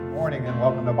morning and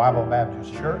welcome to Bible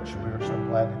Baptist Church. We are so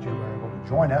glad that you were able to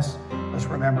join us. Let's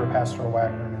remember Pastor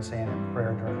Wagner and his hand in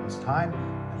prayer during this time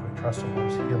as we trust the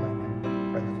Lord's healing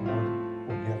and pray that the Lord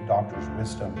will give doctors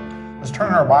wisdom. Let's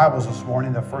turn our Bibles this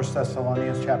morning to 1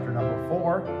 Thessalonians chapter number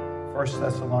 4. 1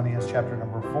 Thessalonians chapter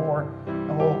number 4.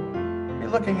 And we'll be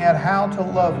looking at how to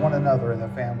love one another in the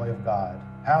family of God.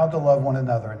 How to love one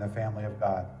another in the family of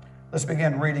God. Let's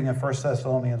begin reading in 1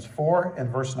 Thessalonians 4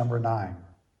 and verse number 9.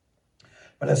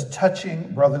 But as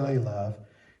touching brotherly love,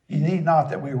 ye need not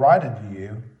that we write unto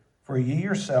you, for ye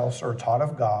yourselves are taught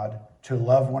of God to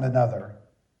love one another.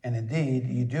 And indeed,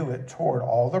 ye do it toward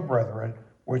all the brethren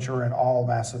which are in all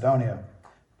Macedonia.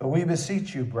 But we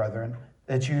beseech you, brethren,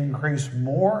 that you increase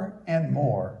more and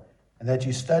more, and that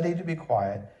ye study to be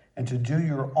quiet, and to do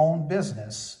your own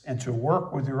business, and to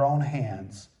work with your own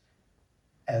hands,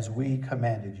 as we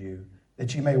commanded you,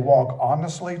 that ye may walk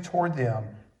honestly toward them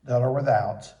that are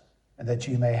without, and that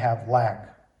ye may have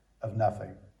lack of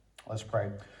nothing. Let's pray.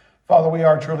 Father, we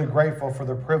are truly grateful for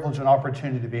the privilege and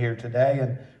opportunity to be here today.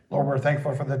 And Lord, we're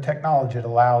thankful for the technology that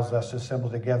allows us to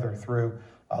assemble together through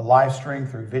a live stream,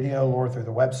 through video, Lord, through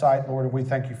the website. Lord, and we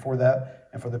thank you for that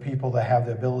and for the people that have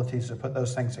the abilities to put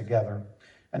those things together.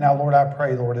 And now, Lord, I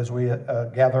pray, Lord, as we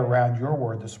gather around your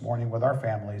word this morning with our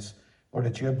families, Lord,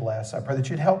 that you'd bless. I pray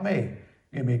that you'd help me.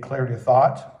 Give me clarity of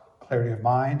thought, clarity of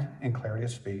mind, and clarity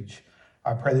of speech.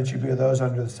 I pray that you be with those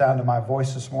under the sound of my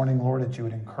voice this morning, Lord, that you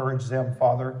would encourage them,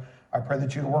 Father. I pray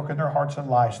that you would work in their hearts and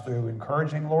lives through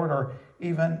encouraging, Lord, or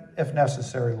even, if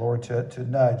necessary, Lord, to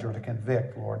nudge or to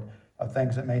convict, Lord, of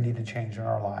things that may need to change in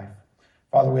our life.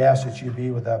 Father, we ask that you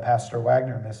be with Pastor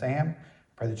Wagner and Miss Ann.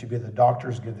 Pray that you be with the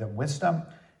doctors, give them wisdom.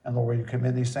 And Lord, you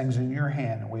commit these things in your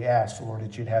hand. And we ask, Lord,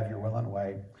 that you'd have your will and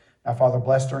way. Now, Father,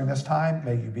 bless during this time.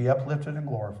 May you be uplifted and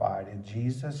glorified. In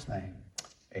Jesus' name,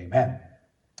 amen.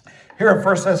 Here in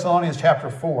 1 Thessalonians chapter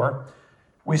 4,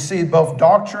 we see both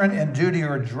doctrine and duty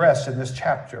are addressed in this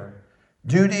chapter.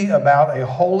 Duty about a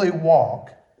holy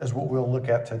walk is what we'll look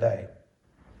at today.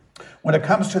 When it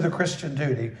comes to the Christian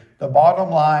duty, the bottom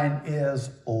line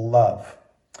is love.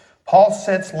 Paul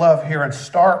sets love here in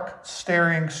stark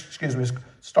staring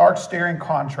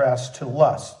contrast to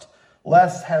lust.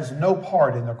 Lust has no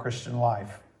part in the Christian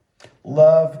life.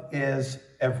 Love is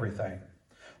everything.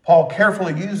 Paul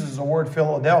carefully uses the word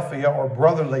Philadelphia or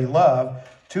brotherly love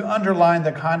to underline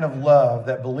the kind of love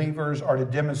that believers are to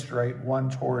demonstrate one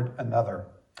toward another.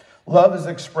 Love is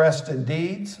expressed in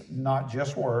deeds, not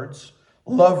just words.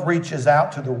 Love reaches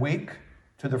out to the weak,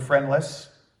 to the friendless,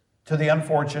 to the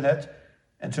unfortunate,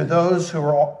 and to those who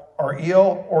are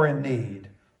ill or in need.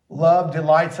 Love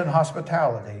delights in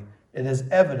hospitality. It is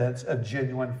evidence of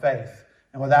genuine faith.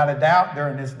 And without a doubt,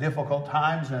 during these difficult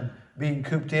times and being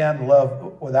cooped in,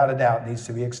 love, without a doubt, needs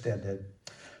to be extended.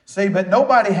 See, but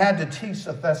nobody had to teach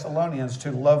the Thessalonians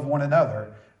to love one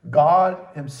another. God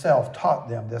himself taught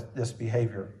them this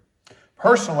behavior.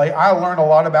 Personally, I learned a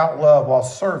lot about love while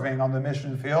serving on the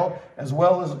mission field as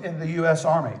well as in the U.S.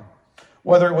 Army.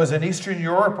 Whether it was in Eastern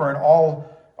Europe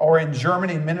or in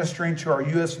Germany ministering to our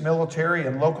U.S. military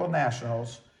and local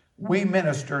nationals, we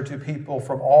minister to people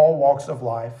from all walks of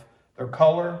life. Their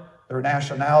color, their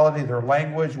nationality, their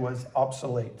language was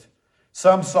obsolete.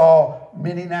 Some saw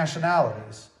many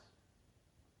nationalities.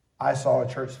 I saw a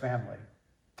church family.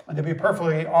 And to be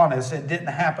perfectly honest, it didn't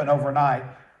happen overnight,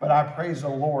 but I praise the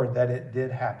Lord that it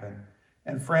did happen.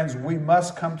 And friends, we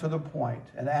must come to the point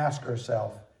and ask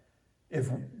ourselves, if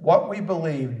what we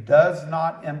believe does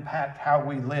not impact how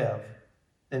we live,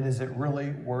 then is it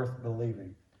really worth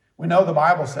believing? We know the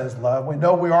Bible says love. We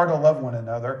know we are to love one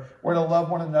another. We're to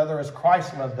love one another as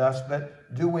Christ loved us,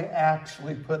 but do we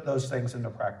actually put those things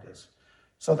into practice?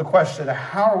 So the question,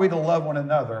 how are we to love one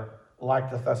another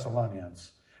like the Thessalonians?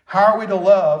 How are we to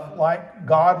love like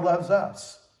God loves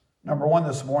us? Number one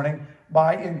this morning,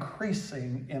 by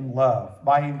increasing in love.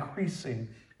 By increasing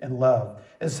in love.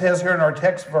 It says here in our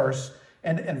text verse,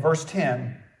 and in verse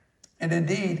 10, and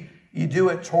indeed, you do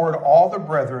it toward all the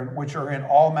brethren which are in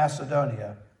all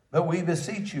Macedonia. But we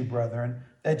beseech you, brethren,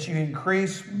 that you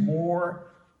increase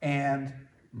more and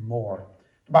more.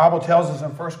 The Bible tells us in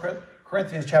 1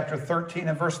 Corinthians chapter 13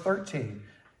 and verse 13,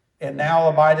 and now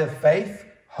abideth faith,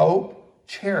 hope,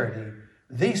 charity.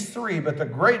 These three, but the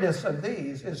greatest of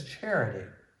these is charity.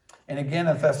 And again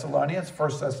in Thessalonians,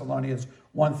 1 Thessalonians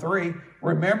 1:3,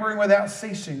 remembering without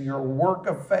ceasing your work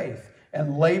of faith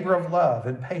and labor of love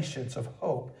and patience of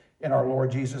hope in our Lord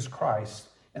Jesus Christ,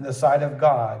 in the sight of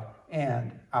God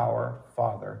and our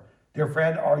Father. Dear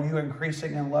friend, are you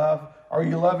increasing in love? Are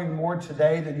you loving more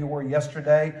today than you were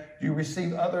yesterday? Do you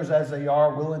receive others as they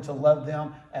are, willing to love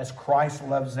them as Christ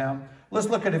loves them? Let's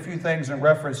look at a few things in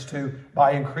reference to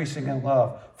by increasing in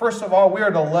love. First of all, we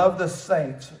are to love the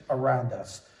saints around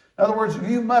us. In other words,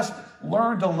 you must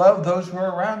learn to love those who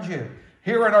are around you.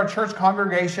 Here in our church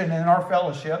congregation and in our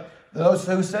fellowship, those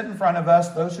who sit in front of us,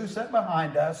 those who sit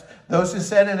behind us, those who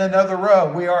sit in another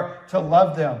row, we are to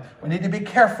love them. We need to be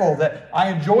careful that I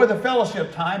enjoy the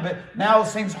fellowship time, but now it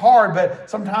seems hard. But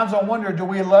sometimes I wonder, do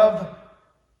we love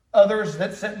others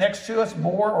that sit next to us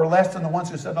more or less than the ones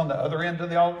who sit on the other end of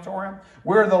the auditorium?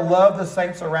 We're to love the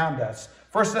saints around us.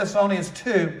 1 Thessalonians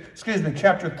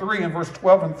chapter 3 and verse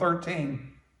 12 and 13.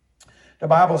 The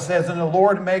Bible says, "And the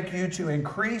Lord make you to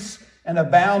increase and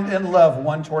abound in love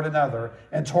one toward another,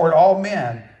 and toward all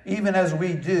men, even as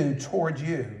we do toward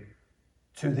you,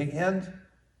 to the end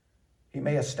he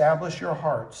may establish your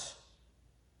hearts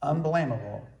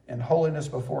unblameable in holiness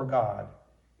before God,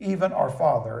 even our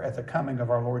Father, at the coming of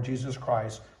our Lord Jesus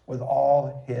Christ with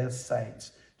all his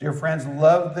saints." Dear friends,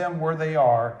 love them where they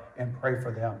are and pray for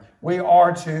them. We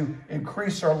are to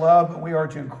increase our love, and we are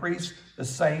to increase the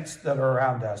saints that are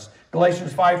around us.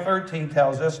 Galatians 5:13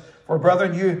 tells us, "For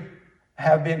brethren, you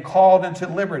have been called into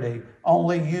liberty,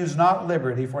 only use not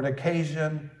liberty for an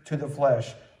occasion to the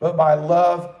flesh, but by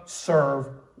love serve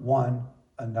one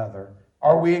another."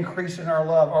 Are we increasing our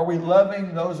love? Are we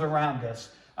loving those around us?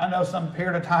 I know some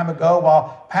period of time ago,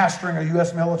 while pastoring a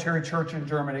U.S. military church in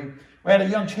Germany, we had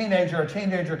a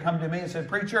teenager come to me and said,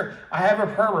 "Preacher, I have a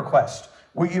prayer request.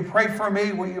 Will you pray for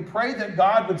me? Will you pray that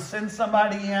God would send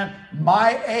somebody in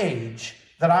my age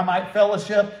that I might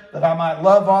fellowship, that I might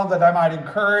love on, that I might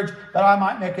encourage, that I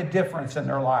might make a difference in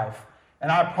their life?"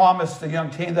 And I promised the young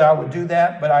teen that I would do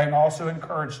that, but I also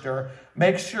encouraged her,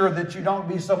 make sure that you don't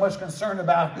be so much concerned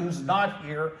about who's not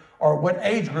here or what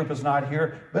age group is not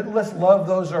here, but let's love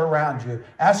those who are around you.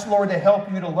 Ask the Lord to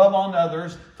help you to love on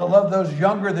others, to love those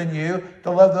younger than you,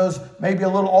 to love those maybe a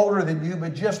little older than you,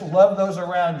 but just love those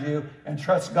around you and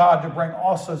trust God to bring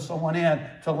also someone in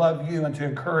to love you and to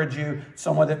encourage you,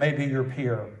 someone that may be your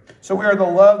peer. So we are to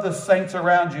love the saints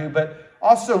around you, but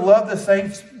also love the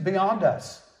saints beyond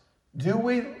us. Do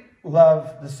we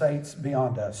love the saints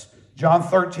beyond us? John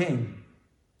 13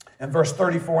 and verse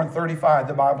 34 and 35,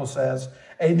 the Bible says,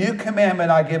 "A new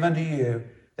commandment I give unto you,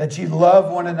 that ye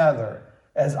love one another,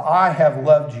 as I have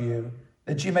loved you,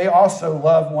 that ye may also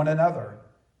love one another.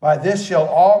 By this shall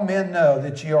all men know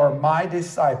that ye are my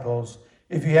disciples,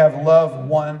 if ye have love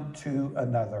one to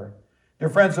another." Dear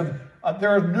friends, there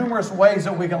are numerous ways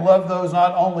that we can love those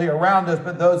not only around us,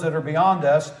 but those that are beyond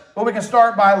us. But we can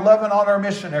start by loving on our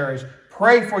missionaries.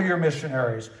 Pray for your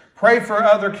missionaries. Pray for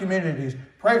other communities.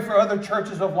 Pray for other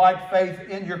churches of like faith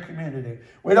in your community.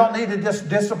 We don't need to just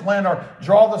discipline or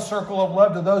draw the circle of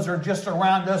love to those who are just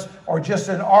around us or just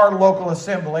in our local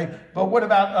assembly. But what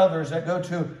about others that go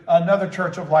to another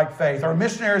church of like faith, or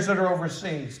missionaries that are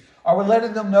overseas? Are we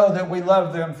letting them know that we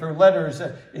love them through letters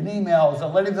and emails,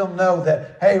 and letting them know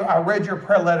that, hey, I read your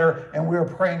prayer letter and we were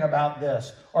praying about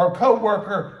this? Or a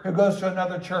co-worker who goes to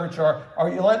another church, or are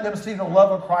you letting them see the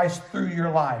love of Christ through your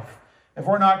life? If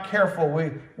we're not careful,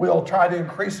 we'll try to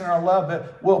increase in our love,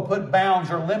 but we'll put bounds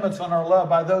or limits on our love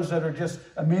by those that are just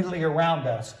immediately around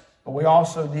us. But we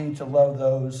also need to love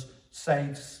those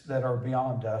saints that are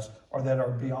beyond us or that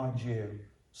are beyond you.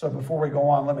 So before we go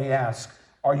on, let me ask,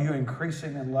 are you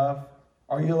increasing in love?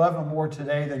 Are you loving more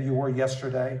today than you were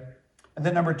yesterday? And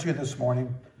then number 2 this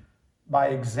morning, by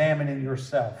examining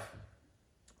yourself.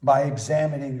 By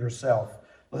examining yourself.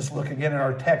 Let's look again at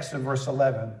our text in verse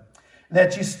 11.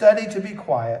 "That ye study to be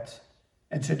quiet,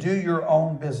 and to do your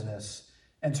own business,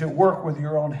 and to work with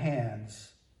your own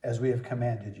hands, as we have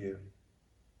commanded you."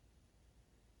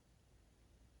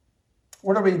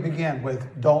 Where do we begin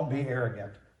with don't be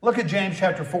arrogant? Look at James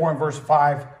chapter 4 and verse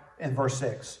 5 and verse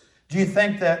 6. "Do you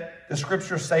think that the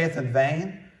scripture saith in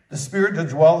vain, the spirit that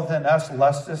dwelleth in us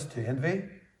lusteth to envy?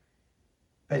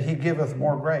 But he giveth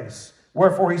more grace.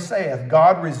 Wherefore he saith,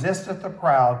 God resisteth the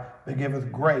proud, but giveth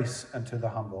grace unto the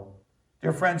humble."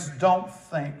 Dear friends, don't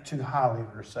think too highly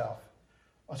of yourself.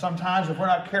 Sometimes if we're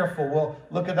not careful, we'll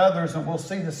look at others and we'll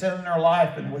see the sin in their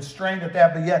life and we're strained at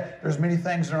that, but yet there's many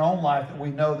things in our own life that we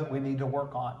know that we need to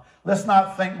work on. Let's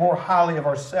not think more highly of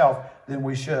ourselves than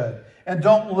we should. And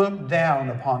don't look down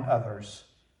upon others.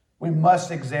 We must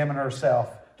examine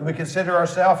ourselves. Do we consider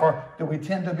ourselves, or do we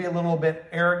tend to be a little bit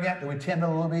arrogant? Do we tend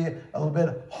to be a little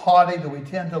bit haughty? Do we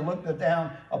tend to look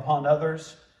down upon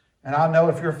others? And I know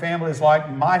if your family is like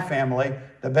my family,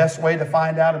 the best way to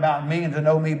find out about me and to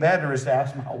know me better is to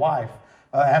ask my wife,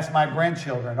 ask my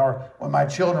grandchildren, or when my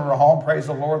children are home, praise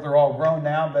the Lord, they're all grown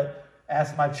now, but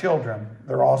ask my children.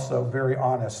 They're also very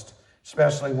honest,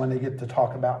 especially when they get to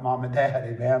talk about mom and dad,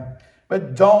 amen?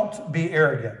 But don't be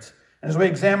arrogant. And as we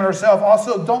examine ourselves,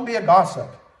 also don't be a gossip.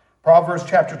 Proverbs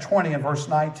chapter 20 and verse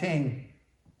 19,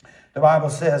 the Bible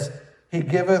says, he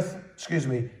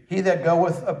that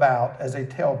goeth about as a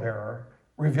talebearer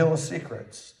revealeth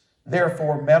secrets.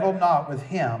 Therefore meddle not with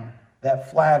him that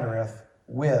flattereth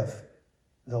with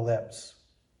the lips.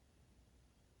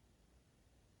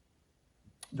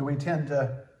 Do we tend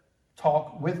to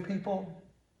talk with people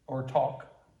or talk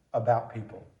about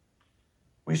people?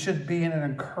 We should be an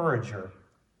encourager,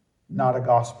 not a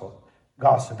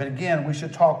gossip. And again, we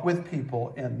should talk with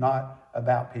people and not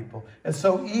about people. It's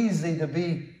so easy to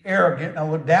be arrogant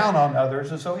and look down on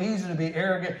others. It's so easy to be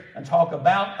arrogant and talk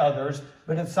about others,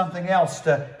 but it's something else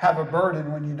to have a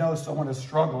burden when you know someone is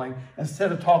struggling.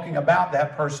 Instead of talking about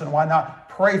that person, why not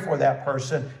pray for that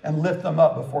person and lift them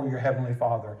up before your Heavenly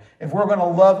Father? If we're going to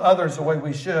love others the way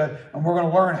we should, and we're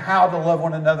going to learn how to love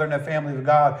one another in the family of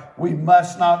God, we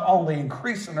must not only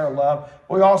increase in our love,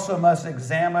 we also must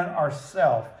examine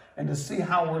ourselves and to see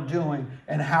how we're doing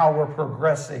and how we're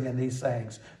progressing in these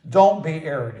things. Don't be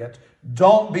arrogant.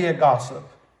 Don't be a gossip.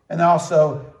 And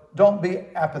also, don't be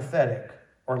apathetic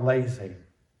or lazy.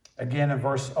 Again, in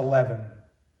verse 11,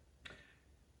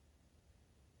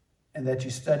 and that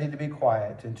you study to be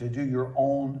quiet and to do your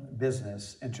own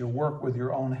business and to work with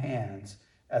your own hands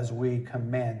as we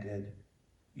commanded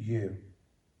you.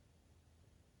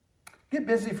 Get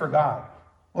busy for God.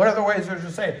 What other ways are there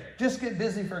to say? Just get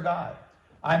busy for God.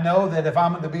 I know that if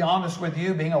I'm going to be honest with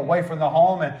you, being away from the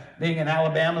home and being in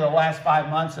Alabama the last 5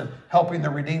 months and helping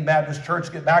the Redeemed Baptist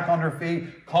Church get back on their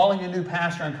feet, calling a new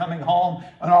pastor and coming home,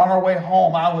 and on our way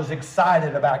home, I was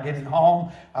excited about getting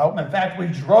home. In fact, we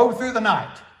drove through the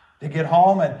night to get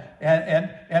home,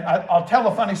 and I'll tell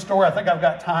a funny story. I think I've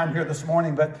got time here this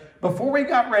morning, but before we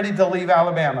got ready to leave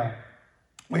Alabama,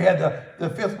 we had the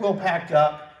fifth wheel packed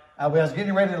up. I was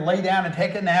getting ready to lay down and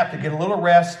take a nap to get a little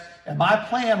rest. And my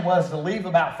plan was to leave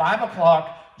about 5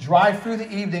 o'clock, drive through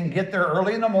the evening, get there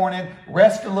early in the morning,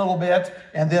 rest a little bit,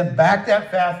 and then back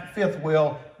that fifth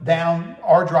wheel down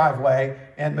our driveway.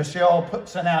 And Michelle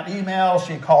sent out emails.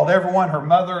 She called everyone, her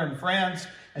mother and friends,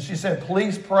 and she said,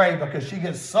 please pray, because she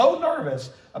gets so nervous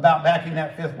about backing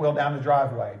that fifth wheel down the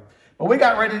driveway. But I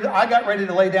got ready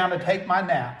to lay down to take my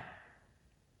nap.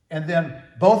 And then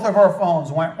both of our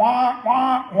phones went wonk,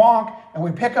 wonk, wonk, and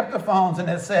we pick up the phones and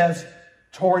it says,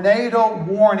 tornado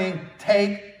warning,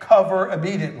 take cover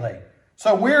immediately.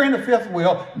 So we're in the fifth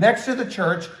wheel next to the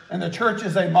church, and the church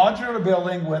is a modular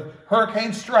building with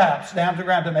hurricane straps down to the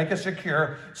ground to make it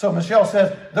secure. So Michelle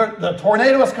says, the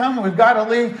tornado is coming, we've got to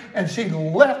leave. And she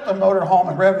left the motor home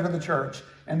and revved to the church.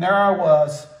 And there I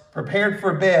was, prepared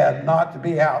for bed, not to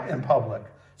be out in public.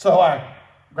 So I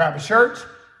grab a shirt,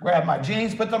 grab my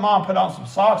jeans, put them on, put on some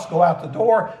socks, go out the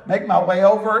door, make my way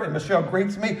over, and Michelle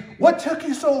greets me. What took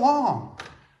you so long?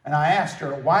 And I asked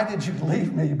her, why did you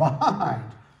leave me behind?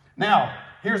 Now,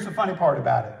 here's the funny part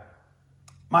about it.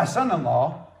 My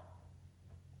son-in-law,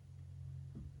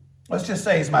 let's just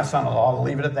say he's my son-in-law. I'll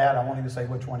leave it at that. I won't even say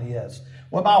which one he is.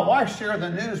 When my wife shared the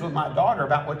news with my daughter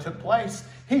about what took place,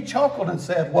 he chuckled and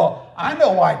said, well, I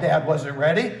know why Dad wasn't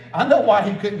ready. I know why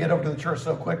he couldn't get over to the church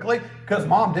so quickly, because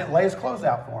Mom didn't lay his clothes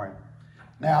out for him.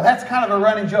 Now, that's kind of a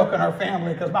running joke in our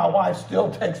family, because my wife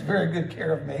still takes very good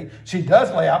care of me. She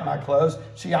does lay out my clothes.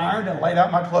 She ironed and laid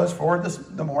out my clothes for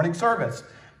the morning service.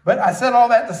 But I said all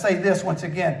that to say this once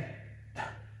again.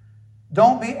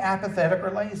 Don't be apathetic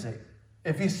or lazy.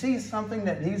 If you see something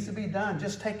that needs to be done,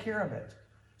 just take care of it.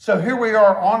 So here we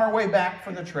are on our way back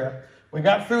from the trip. We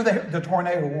got through the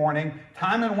tornado warning.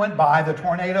 Time went by. The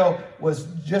tornado was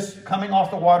just coming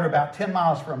off the water about 10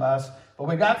 miles from us. But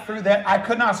we got through that. I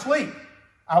could not sleep.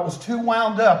 I was too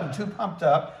wound up and too pumped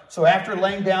up. So after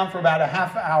laying down for about a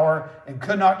half hour and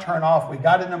could not turn off, we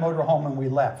got in the motorhome and we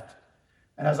left.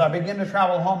 And as I began to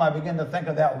travel home, I began to think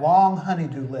of that long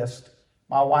honey-do list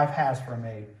my wife has for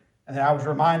me. And then I was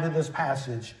reminded of this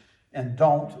passage, and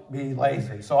don't be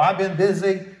lazy. So I've been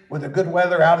busy with the good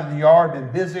weather out in the yard,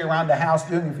 been busy around the house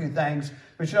doing a few things.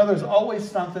 But you know, there's always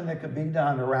something that could be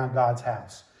done around God's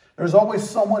house. There's always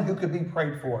someone who could be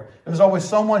prayed for. There's always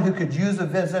someone who could use a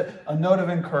visit, a note of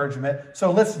encouragement. So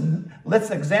let's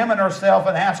examine ourselves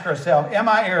and ask ourselves, am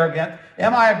I arrogant?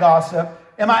 Am I a gossip?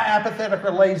 Am I apathetic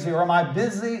or lazy? Or am I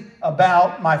busy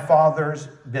about my Father's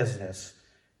business?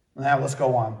 Now let's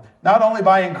go on. Not only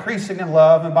by increasing in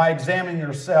love and by examining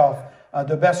yourself,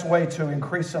 the best way to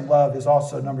increase in love is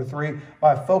also, number 3,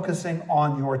 by focusing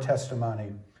on your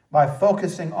testimony. By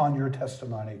focusing on your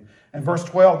testimony. In verse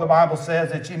 12, the Bible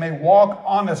says that ye may walk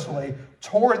honestly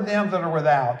toward them that are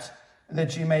without,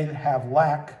 that ye may have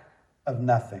lack of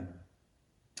nothing.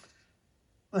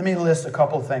 Let me list a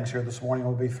couple of things here this morning.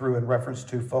 We'll be through in reference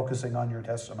to focusing on your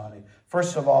testimony.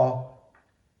 First of all,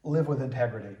 live with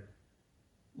integrity.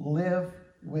 Live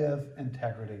with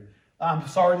integrity. I'm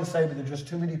sorry to say, but there are just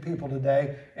too many people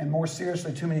today, and more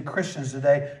seriously, too many Christians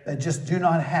today, that just do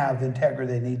not have the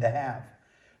integrity they need to have.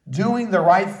 Doing the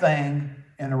right thing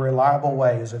in a reliable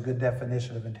way is a good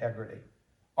definition of integrity.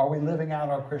 Are we living out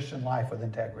our Christian life with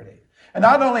integrity? And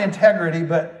not only integrity,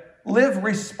 but live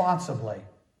responsibly.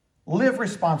 Live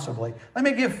responsibly. Let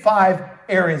me give 5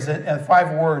 areas and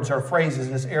 5 words or phrases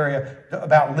in this area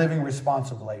about living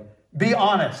responsibly. Be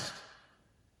honest.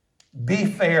 Be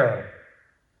fair.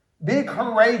 Be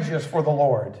courageous for the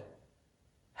Lord.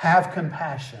 Have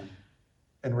compassion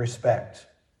and respect.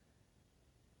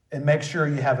 And make sure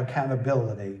you have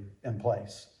accountability in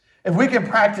place. If we can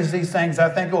practice these things, I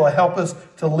think it will help us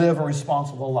to live a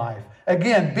responsible life.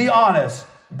 Again, be honest.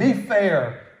 Be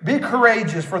fair. Be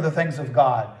courageous for the things of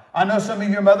God. I know some of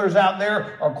your mothers out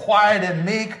there are quiet and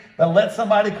meek, but let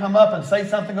somebody come up and say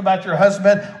something about your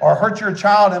husband or hurt your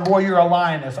child, and boy, you're a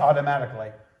lioness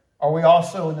automatically. Are we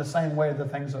also in the same way the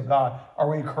things of God? Are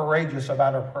we courageous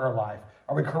about our prayer life?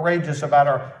 Are we courageous about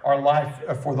our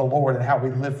life for the Lord and how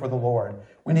we live for the Lord?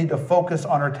 We need to focus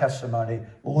on our testimony,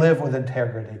 live with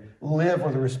integrity, live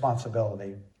with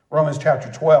responsibility. Romans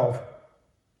chapter 12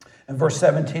 and verse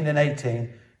 17 and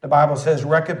 18, the Bible says,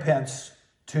 recompense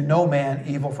to no man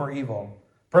evil for evil.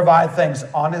 Provide things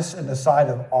honest in the sight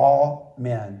of all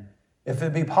men. If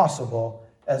it be possible,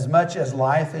 as much as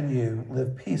lieth in you,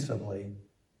 live peaceably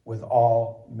with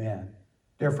all men.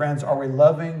 Dear friends, are we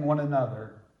loving one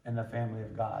another in the family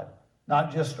of God?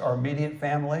 Not just our immediate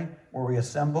family where we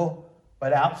assemble,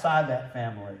 but outside that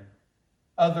family,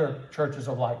 other churches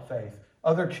of like faith,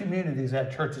 other communities that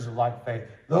have churches of like faith.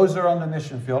 Those that are on the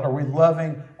mission field, are we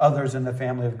loving others in the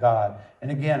family of God? And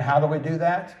again, how do we do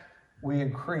that? We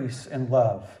increase in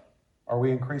love. Are we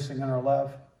increasing in our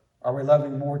love? Are we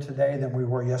loving more today than we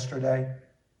were yesterday?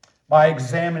 By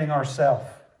examining ourselves.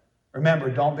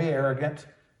 Remember, don't be arrogant.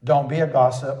 Don't be a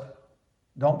gossip.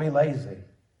 Don't be lazy.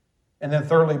 And then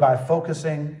thirdly, by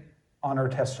focusing on our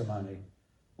testimony.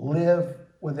 Live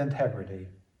with integrity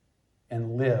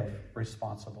and live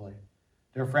responsibly.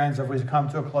 Dear friends, if we come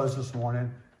to a close this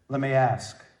morning, let me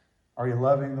ask, are you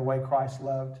loving the way Christ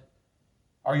loved?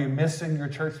 Are you missing your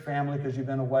church family because you've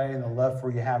been away and the love for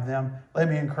you have them? Let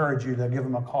me encourage you to give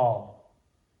them a call.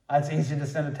 It's easy to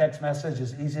send a text message.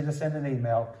 It's easy to send an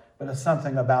email, but it's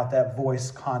something about that voice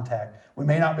contact. We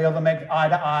may not be able to make eye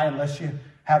to eye unless you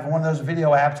have one of those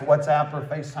video apps, WhatsApp or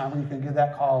FaceTime, where you can give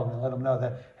that call and let them know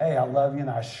that, hey, I love you and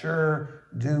I sure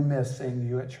do miss seeing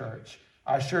you at church.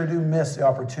 I sure do miss the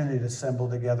opportunity to assemble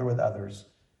together with others.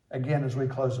 Again, as we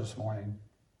close this morning,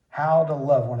 how to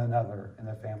love one another in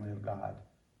the family of God.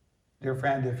 Dear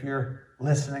friend, if you're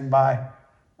listening by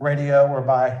radio or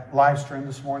by live stream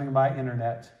this morning by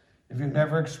internet, if you've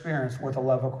never experienced what the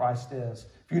love of Christ is,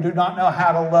 if you do not know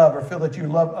how to love or feel that you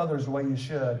love others the way you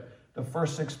should, the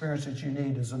first experience that you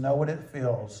need is to know what it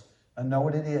feels and know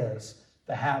what it is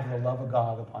to have the love of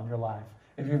God upon your life.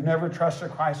 If you've never trusted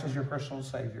Christ as your personal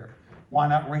Savior, why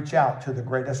not reach out to the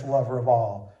greatest lover of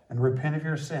all and repent of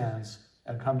your sins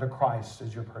and come to Christ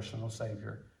as your personal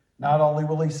Savior? Not only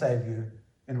will He save you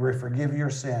and forgive your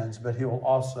sins, but He will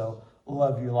also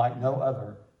love you like no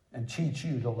other and teach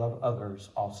you to love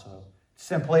others also.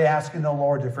 Simply asking the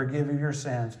Lord to forgive you your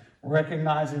sins,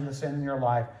 recognizing the sin in your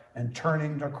life, and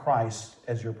turning to Christ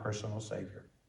as your personal Savior.